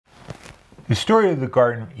The story of the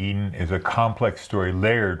Garden of Eden is a complex story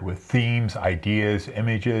layered with themes, ideas,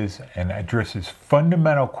 images, and addresses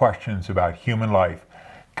fundamental questions about human life,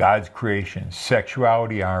 God's creation,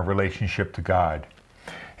 sexuality, and our relationship to God.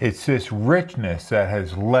 It's this richness that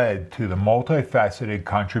has led to the multifaceted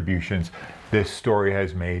contributions this story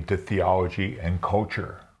has made to theology and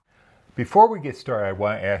culture. Before we get started, I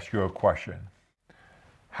want to ask you a question.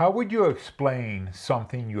 How would you explain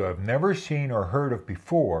something you have never seen or heard of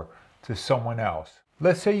before to someone else?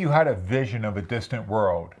 Let's say you had a vision of a distant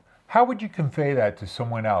world. How would you convey that to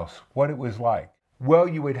someone else, what it was like? Well,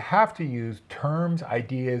 you would have to use terms,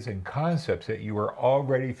 ideas, and concepts that you are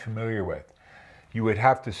already familiar with. You would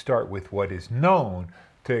have to start with what is known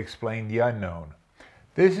to explain the unknown.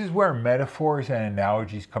 This is where metaphors and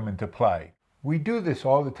analogies come into play. We do this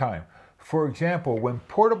all the time. For example, when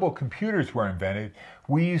portable computers were invented,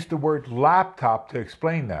 we used the word laptop to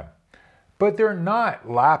explain them. But they're not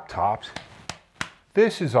laptops.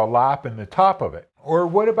 This is a lap in the top of it. Or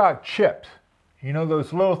what about chips? You know,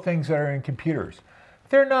 those little things that are in computers.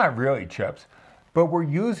 They're not really chips, but we're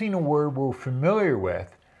using a word we're familiar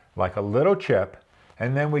with, like a little chip,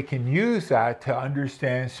 and then we can use that to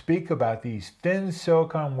understand, speak about these thin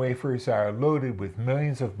silicon wafers that are loaded with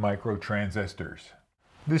millions of microtransistors.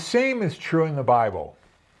 The same is true in the Bible.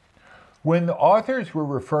 When the authors were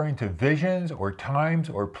referring to visions or times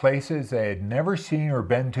or places they had never seen or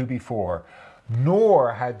been to before,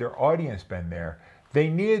 nor had their audience been there,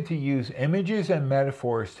 they needed to use images and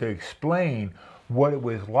metaphors to explain what it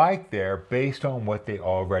was like there based on what they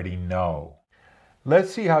already know.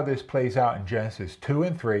 Let's see how this plays out in Genesis 2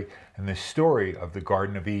 and 3 and the story of the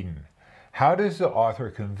Garden of Eden. How does the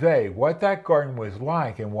author convey what that garden was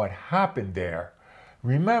like and what happened there?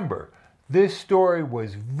 Remember, this story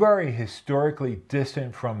was very historically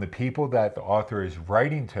distant from the people that the author is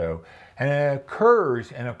writing to, and it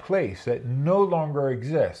occurs in a place that no longer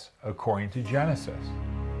exists, according to Genesis.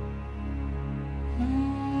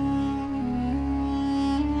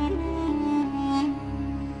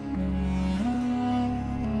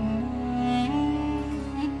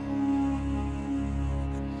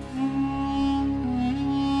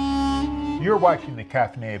 You're watching the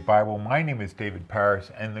Caffeinated Bible. My name is David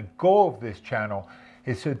Paris, and the goal of this channel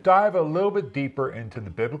is to dive a little bit deeper into the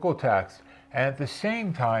biblical text and at the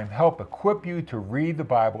same time help equip you to read the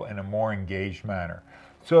Bible in a more engaged manner.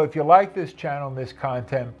 So if you like this channel and this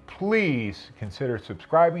content, please consider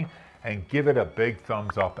subscribing and give it a big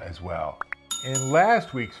thumbs up as well. In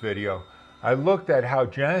last week's video, I looked at how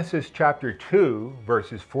Genesis chapter 2,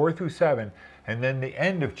 verses 4 through 7, and then the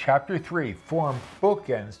end of chapter 3 form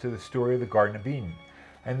bookends to the story of the Garden of Eden.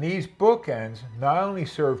 And these bookends not only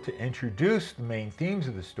serve to introduce the main themes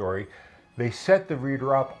of the story, they set the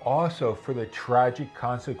reader up also for the tragic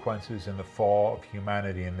consequences in the fall of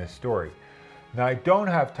humanity in this story. Now, I don't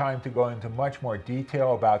have time to go into much more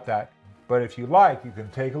detail about that, but if you like, you can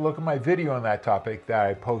take a look at my video on that topic that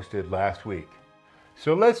I posted last week.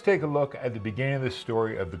 So let's take a look at the beginning of the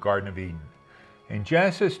story of the Garden of Eden. In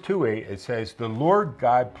Genesis 2:8, it says, "The Lord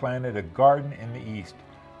God planted a garden in the east,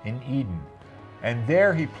 in Eden, and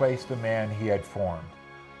there he placed the man he had formed.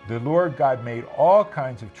 The Lord God made all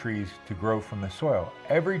kinds of trees to grow from the soil,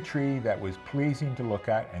 every tree that was pleasing to look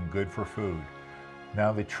at and good for food.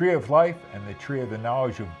 Now the tree of life and the tree of the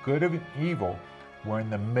knowledge of good and evil were in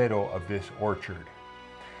the middle of this orchard."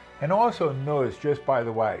 And also notice, just by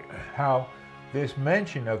the way, how this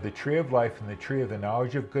mention of the tree of life and the tree of the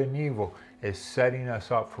knowledge of good and evil is setting us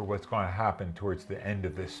up for what's going to happen towards the end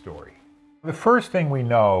of this story. The first thing we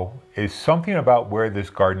know is something about where this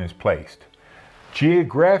garden is placed.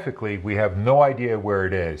 Geographically, we have no idea where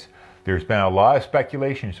it is. There's been a lot of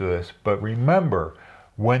speculation to this, but remember,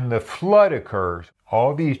 when the flood occurs,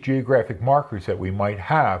 all these geographic markers that we might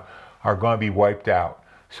have are going to be wiped out.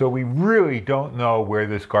 So we really don't know where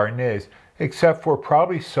this garden is, except for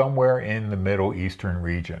probably somewhere in the Middle Eastern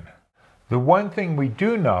region. The one thing we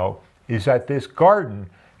do know is that this garden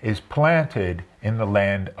is planted in the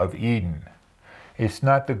land of Eden. It's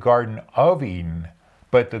not the Garden of Eden,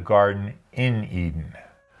 but the Garden in Eden.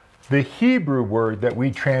 The Hebrew word that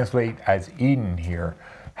we translate as Eden here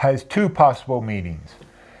has two possible meanings.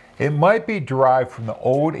 It might be derived from the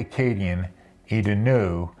Old Akkadian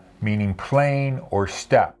Edenu, meaning plain or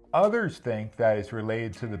steppe. Others think that is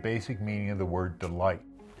related to the basic meaning of the word delight.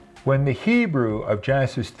 When the Hebrew of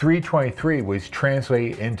Genesis 3:23 was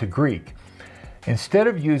translated into Greek, instead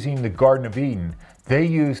of using the Garden of Eden, they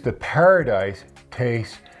used the paradise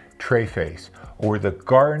tes trephes, or the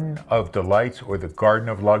Garden of Delights, or the Garden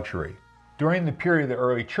of Luxury. During the period of the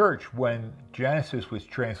early church, when Genesis was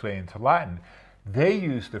translated into Latin, they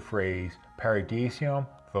used the phrase paradisium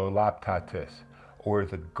voluptatis, or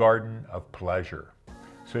the garden of pleasure.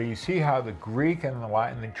 So you see how the Greek and the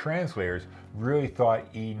Latin translators really thought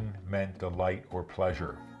Eden meant delight or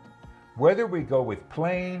pleasure. Whether we go with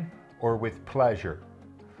plain or with pleasure,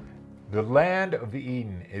 the land of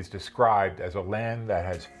Eden is described as a land that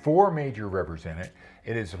has 4 major rivers in it.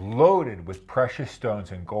 It is loaded with precious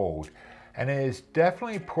stones and gold, and it is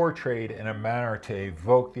definitely portrayed in a manner to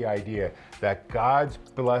evoke the idea that God's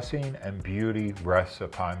blessing and beauty rests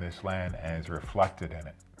upon this land and is reflected in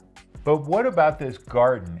it. But what about this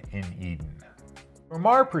garden in Eden? From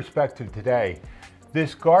our perspective today,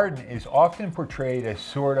 this garden is often portrayed as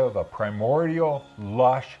sort of a primordial,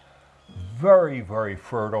 lush, very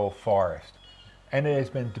fertile forest. And it has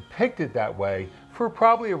been depicted that way for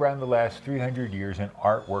probably around the last 300 years in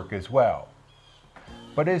artwork as well.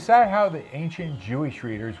 But is that how the ancient Jewish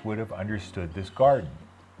readers would have understood this garden?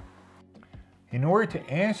 In order to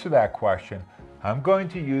answer that question, I'm going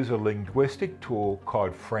to use a linguistic tool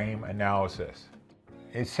called frame analysis.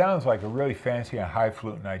 It sounds like a really fancy and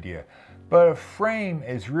highfalutin idea, but a frame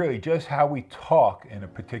is really just how we talk in a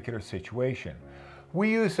particular situation. We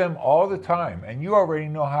use them all the time, and you already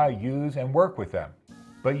know how to use and work with them,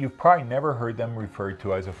 but you've probably never heard them referred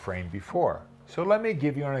to as a frame before. So let me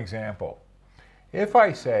give you an example. If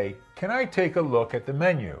I say, "Can I take a look at the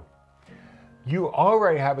menu?" You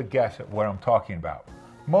already have a guess at what I'm talking about.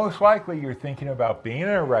 Most likely you're thinking about being in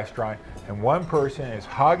a restaurant and one person is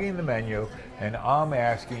hogging the menu and I'm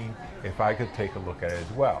asking if I could take a look at it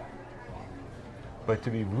as well. But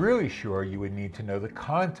to be really sure, you would need to know the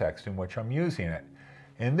context in which I'm using it.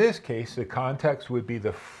 In this case, the context would be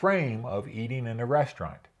the frame of eating in a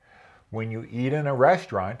restaurant. When you eat in a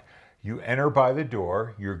restaurant, you enter by the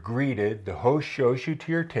door, you're greeted, the host shows you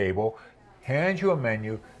to your table, hands you a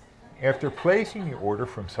menu. After placing your order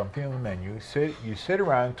from something on the menu, you sit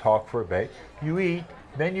around, talk for a bit, you eat,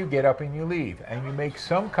 then you get up and you leave, and you make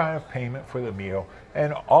some kind of payment for the meal,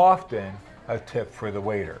 and often a tip for the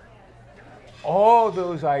waiter. All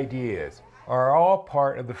those ideas are all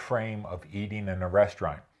part of the frame of eating in a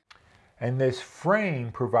restaurant. And this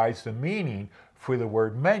frame provides the meaning for the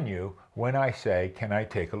word menu when I say, "Can I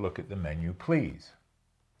take a look at the menu, please?"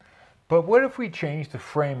 But what if we change the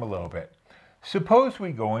frame a little bit? Suppose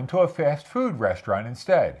we go into a fast food restaurant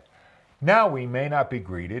instead. Now we may not be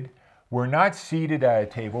greeted. We're not seated at a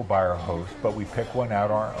table by our host, but we pick one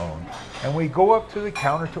out our own, and we go up to the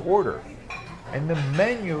counter to order. And the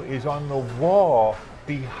menu is on the wall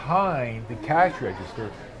behind the cash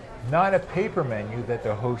register, not a paper menu that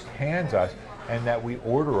the host hands us and that we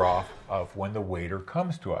order off of when the waiter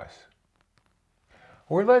comes to us.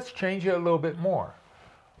 Or let's change it a little bit more.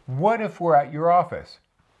 What if we're at your office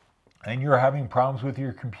and you're having problems with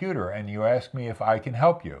your computer and you ask me if I can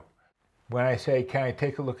help you? When I say, "Can I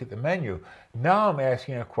take a look at the menu?" now I'm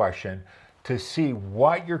asking a question to see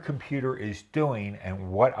what your computer is doing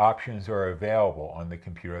and what options are available on the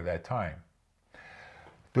computer at that time.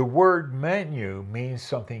 The word menu means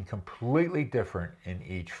something completely different in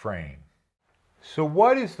each frame. So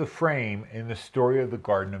what is the frame in the story of the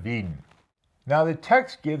Garden of Eden? Now the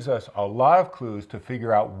text gives us a lot of clues to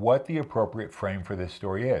figure out what the appropriate frame for this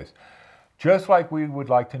story is. Just like we would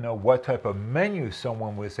like to know what type of menu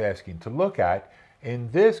someone was asking to look at, in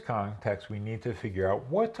this context we need to figure out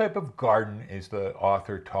what type of garden is the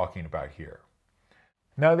author talking about here.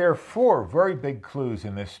 Now there are 4 very big clues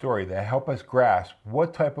in this story that help us grasp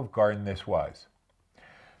what type of garden this was.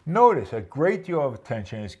 Notice a great deal of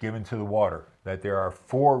attention is given to the water, that there are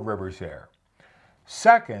 4 rivers there.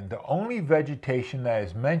 Second, the only vegetation that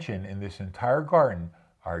is mentioned in this entire garden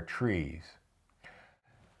are trees.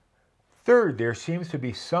 Third, there seems to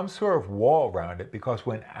be some sort of wall around it because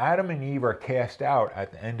when Adam and Eve are cast out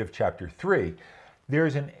at the end of chapter 3,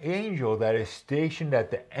 there's an angel that is stationed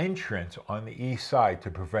at the entrance on the east side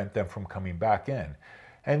to prevent them from coming back in.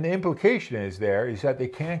 And the implication is that they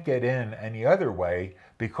can't get in any other way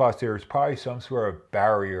because there's probably some sort of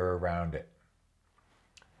barrier around it.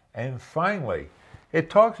 And finally, it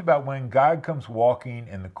talks about when God comes walking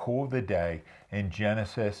in the cool of the day in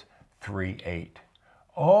Genesis 3:8.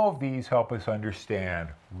 All of these help us understand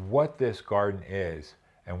what this garden is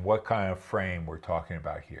and what kind of frame we're talking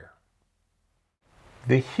about here.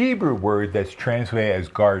 The Hebrew word that's translated as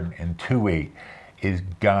garden in 2:8 is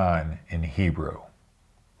gan in Hebrew.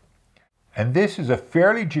 And this is a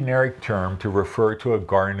fairly generic term to refer to a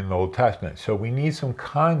garden in the Old Testament, so we need some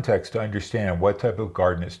context to understand what type of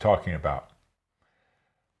garden it's talking about.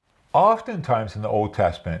 Oftentimes in the Old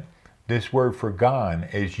Testament, this word for gan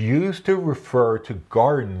is used to refer to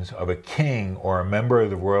gardens of a king or a member of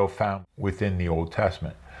the royal family within the Old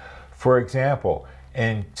Testament. For example,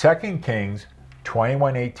 in 2 Kings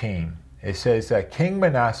 21:18, it says that King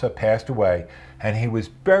Manasseh passed away and he was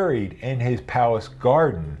buried in his palace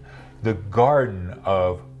garden, the garden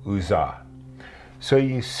of Uzzah. So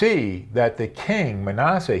you see that the king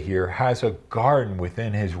Manasseh here has a garden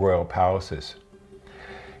within his royal palaces.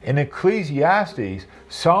 In Ecclesiastes,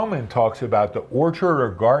 Solomon talks about the orchard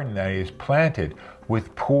or garden that is planted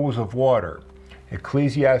with pools of water.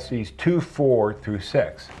 Ecclesiastes 2:4 through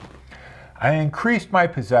 6. I increased my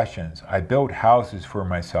possessions. I built houses for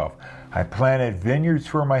myself. I planted vineyards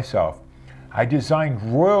for myself. I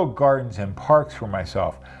designed royal gardens and parks for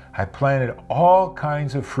myself. I planted all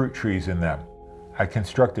kinds of fruit trees in them. I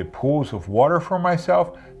constructed pools of water for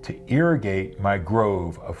myself to irrigate my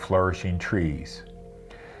grove of flourishing trees.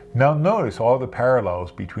 Now notice all the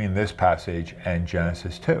parallels between this passage and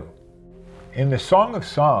Genesis 2. In the Song of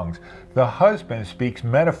Songs, the husband speaks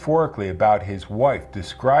metaphorically about his wife,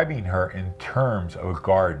 describing her in terms of a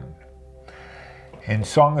garden. In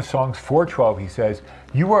Song of Songs 4:12, he says,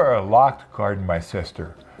 "You are a locked garden, my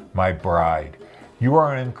sister, my bride. You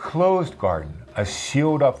are an enclosed garden, a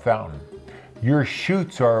sealed-up fountain. Your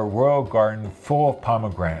shoots are a royal garden full of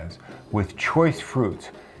pomegranates, with choice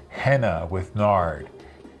fruits, henna with nard.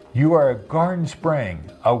 You are a garden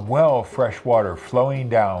spring, a well of fresh water flowing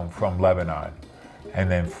down from Lebanon."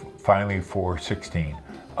 And then finally 4:16,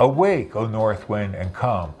 "Awake, O north wind, and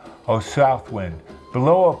come, O south wind,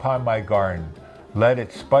 blow upon my garden. Let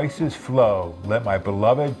its spices flow. Let my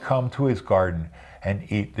beloved come to his garden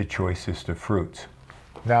and eat the choicest of fruits."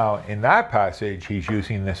 Now, in that passage, he's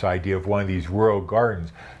using this idea of one of these royal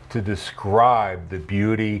gardens to describe the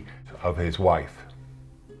beauty of his wife.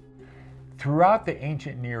 Throughout the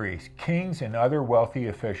ancient Near East, kings and other wealthy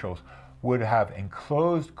officials would have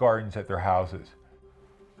enclosed gardens at their houses.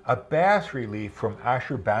 A bas-relief from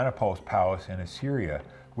Ashurbanipal's palace in Assyria,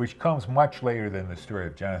 which comes much later than the story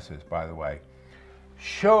of Genesis, by the way,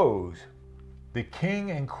 shows the king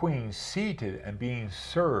and queen seated and being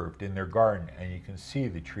served in their garden, and you can see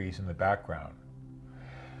the trees in the background.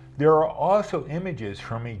 There are also images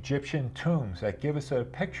from Egyptian tombs that give us a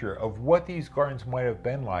picture of what these gardens might have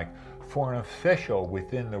been like for an official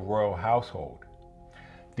within the royal household.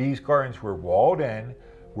 These gardens were walled in,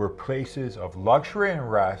 were places of luxury and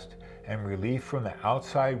rest, and relief from the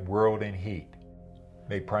outside world and heat.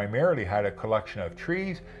 They primarily had a collection of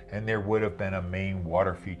trees, and there would have been a main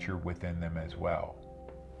water feature within them as well.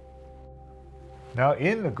 Now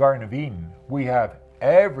in the Garden of Eden, we have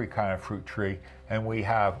every kind of fruit tree, and we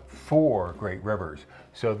have 4 great rivers.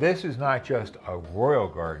 So this is not just a royal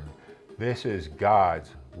garden, this is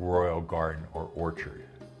God's royal garden or orchard.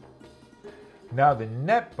 Now the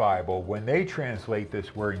Net Bible, when they translate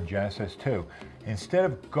this word in Genesis 2, instead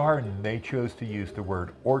of garden, they chose to use the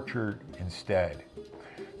word orchard instead.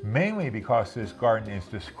 Mainly because this garden is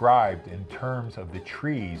described in terms of the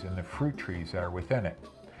trees and the fruit trees that are within it.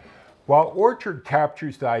 While orchard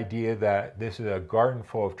captures the idea that this is a garden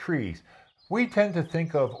full of trees, we tend to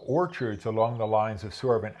think of orchards along the lines of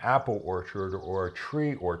sort of an apple orchard or a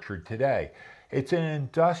tree orchard today. It's an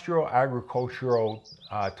industrial agricultural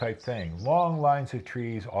type thing, long lines of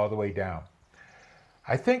trees all the way down.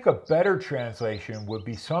 I think a better translation would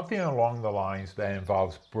be something along the lines that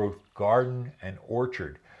involves both garden and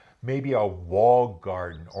orchard, maybe a walled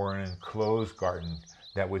garden or an enclosed garden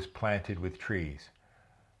that was planted with trees.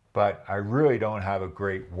 But I really don't have a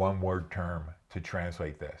great one-word term to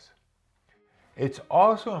translate this. It's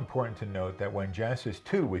also important to note that when Genesis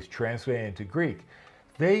 2 was translated into Greek,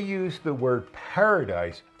 they used the word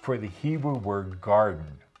paradise for the Hebrew word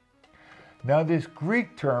garden. Now this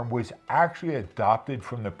Greek term was actually adopted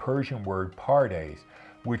from the Persian word pardes,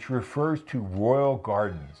 which refers to royal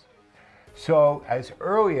gardens. So as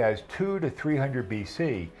early as 200 to 300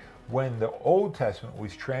 BC, when the Old Testament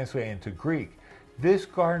was translated into Greek, this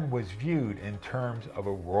garden was viewed in terms of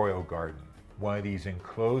a royal garden, one of these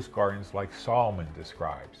enclosed gardens like Solomon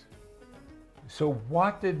describes. So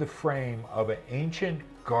what did the frame of an ancient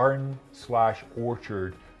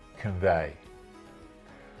garden/orchard convey?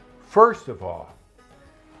 First of all,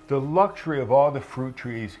 the luxury of all the fruit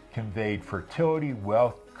trees conveyed fertility,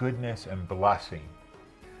 wealth, goodness, and blessing.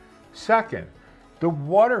 Second, the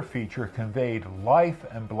water feature conveyed life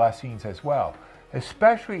and blessings as well,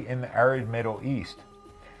 especially in the arid Middle East.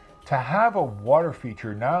 To have a water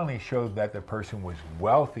feature not only showed that the person was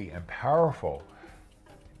wealthy and powerful,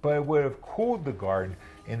 but it would have cooled the garden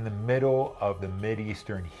in the middle of the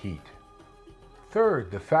Mideastern heat. Third,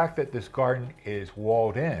 the fact that this garden is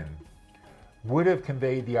walled in would have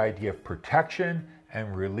conveyed the idea of protection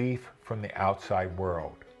and relief from the outside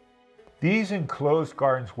world. These enclosed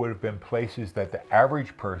gardens would have been places that the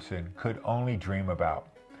average person could only dream about.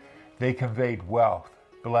 They conveyed wealth,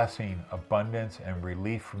 blessing, abundance, and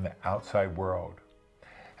relief from the outside world.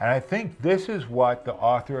 And I think this is what the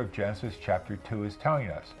author of Genesis chapter 2 is telling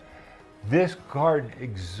us. This garden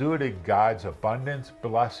exuded God's abundance,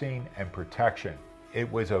 blessing, and protection.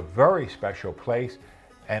 It was a very special place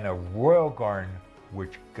and a royal garden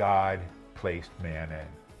which God placed man in.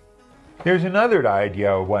 There's another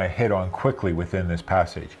idea I want to hit on quickly within this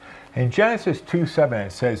passage. In Genesis 2:7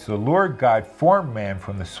 it says, "The Lord God formed man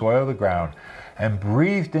from the soil of the ground and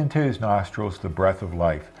breathed into his nostrils the breath of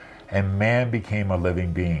life, and man became a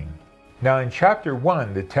living being." Now in chapter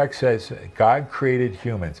 1, the text says God created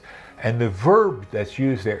humans, and the verb that's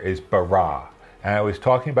used there is bara. And I was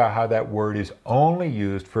talking about how that word is only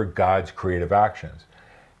used for God's creative actions.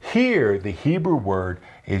 Here, the Hebrew word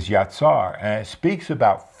is yatsar, and it speaks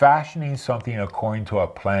about fashioning something according to a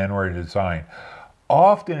plan or a design.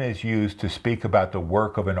 Often is used to speak about the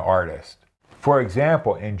work of an artist. For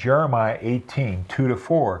example, in Jeremiah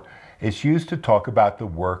 18:2-4, it's used to talk about the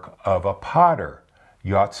work of a potter,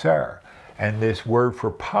 yatser. And this word for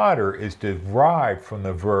potter is derived from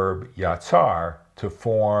the verb yatsar, to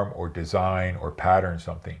form or design or pattern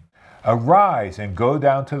something. "Arise and go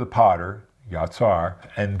down to the potter, yatsar,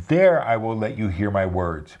 and there I will let you hear my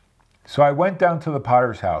words." So I went down to the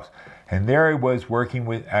potter's house, and there he was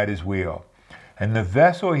working at his wheel. And the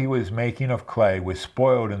vessel he was making of clay was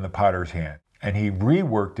spoiled in the potter's hand, and he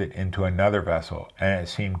reworked it into another vessel, and it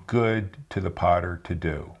seemed good to the potter to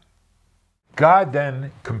do. God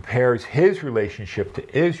then compares his relationship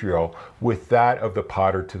to Israel with that of the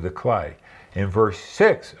potter to the clay. In verse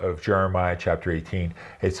 6 of Jeremiah chapter 18,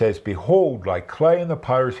 it says, "Behold, like clay in the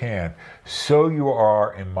potter's hand, so you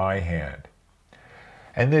are in my hand."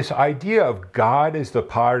 And this idea of God as the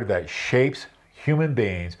potter that shapes human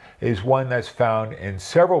beings is one that's found in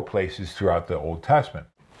several places throughout the Old Testament.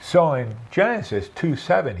 So in Genesis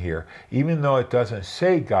 2:7 here, even though it doesn't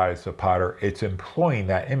say God is the potter, it's employing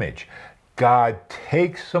that image. God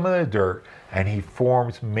takes some of the dirt and he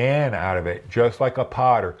forms man out of it, just like a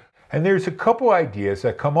potter. And there's a couple ideas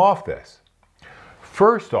that come off this.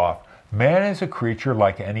 First off, man is a creature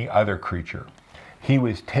like any other creature. He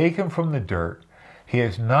was taken from the dirt. He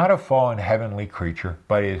is not a fallen heavenly creature,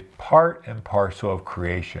 but is part and parcel of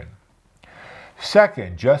creation.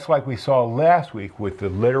 Second, just like we saw last week with the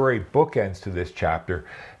literary bookends to this chapter,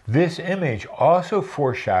 this image also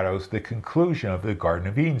foreshadows the conclusion of the Garden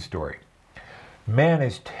of Eden story. Man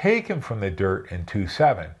is taken from the dirt in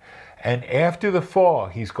 2:7, and after the fall,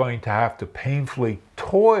 he's going to have to painfully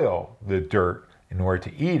toil the dirt in order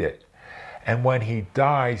to eat it. And when he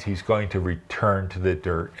dies, he's going to return to the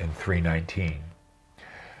dirt in 3:19.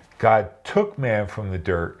 God took man from the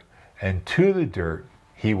dirt, and to the dirt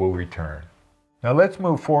he will return. Now let's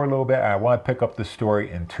move forward a little bit. I want to pick up the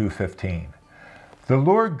story in 2:15. "The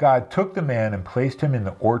Lord God took the man and placed him in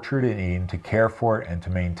the orchard in Eden to care for it and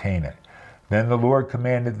to maintain it. Then the Lord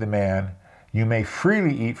commanded the man, 'You may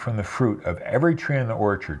freely eat from the fruit of every tree in the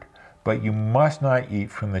orchard, but you must not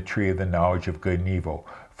eat from the tree of the knowledge of good and evil,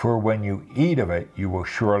 for when you eat of it, you will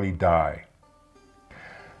surely die.'"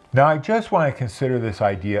 Now I just want to consider this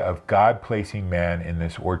idea of God placing man in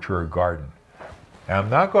this orchard or garden. Now I'm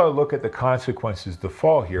not going to look at the consequences of the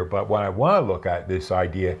fall here, but what I want to look at this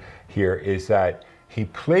idea here is that he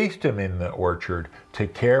placed him in the orchard to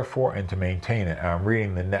care for and to maintain it. And I'm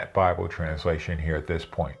reading the Net Bible translation here at this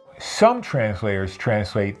point. Some translators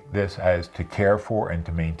translate this as to care for and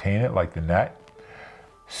to maintain it, like the Net.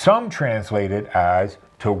 Some translate it as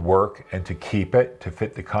to work and to keep it, to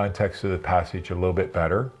fit the context of the passage a little bit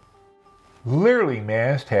better. Literally,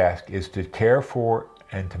 man's task is to care for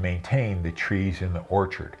and to maintain the trees in the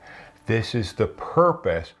orchard. This is the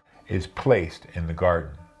purpose is placed in the garden.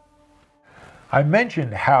 I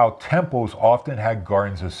mentioned how temples often had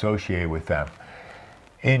gardens associated with them.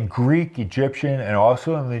 In Greek, Egyptian, and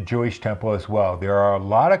also in the Jewish temple as well, there are a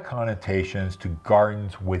lot of connotations to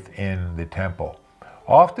gardens within the temple.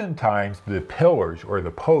 Oftentimes, the pillars or the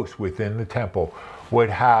posts within the temple would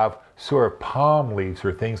have sort of palm leaves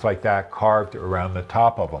or things like that carved around the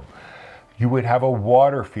top of them. You would have a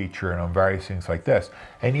water feature and on various things like this.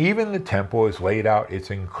 And even the temple is laid out, it's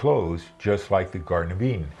enclosed just like the Garden of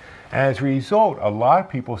Eden. And as a result, a lot of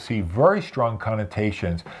people see very strong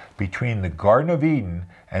connotations between the Garden of Eden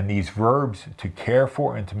and these verbs to care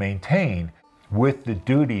for and to maintain with the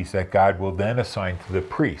duties that God will then assign to the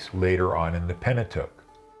priests later on in the Pentateuch.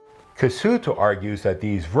 Cassuto argues that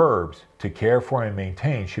these verbs, to care for and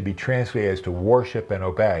maintain, should be translated as to worship and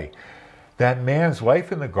obey. That man's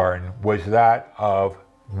life in the garden was that of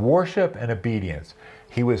worship and obedience.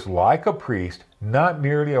 He was like a priest, not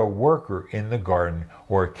merely a worker in the garden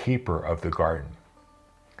or a keeper of the garden.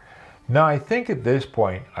 Now I think at this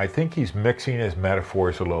point, he's mixing his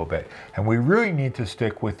metaphors a little bit, and we really need to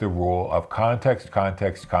stick with the rule of context,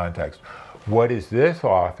 context, context. What is this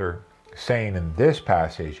author saying in this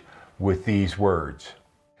passage with these words?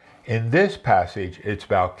 In this passage, it's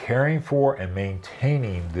about caring for and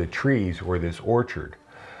maintaining the trees or this orchard.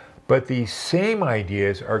 But these same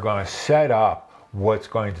ideas are going to set up what's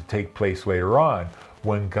going to take place later on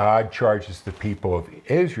when God charges the people of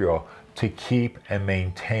Israel to keep and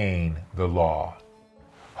maintain the law.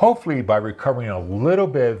 Hopefully, by recovering a little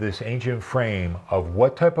bit of this ancient frame of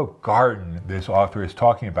what type of garden this author is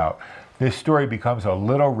talking about, this story becomes a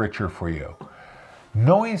little richer for you.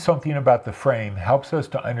 Knowing something about the frame helps us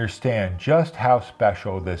to understand just how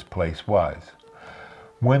special this place was.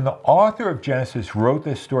 When the author of Genesis wrote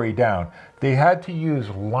this story down, they had to use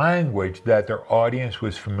language that their audience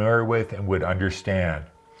was familiar with and would understand.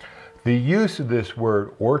 The use of this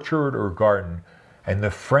word orchard or garden and the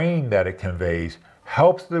frame that it conveys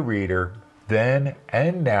helps the reader then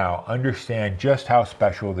and now understand just how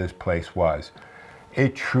special this place was.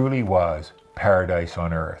 It truly was paradise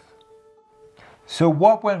on earth. So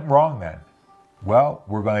what went wrong then? Well,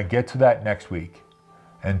 we're going to get to that next week.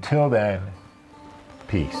 Until then,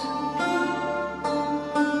 peace.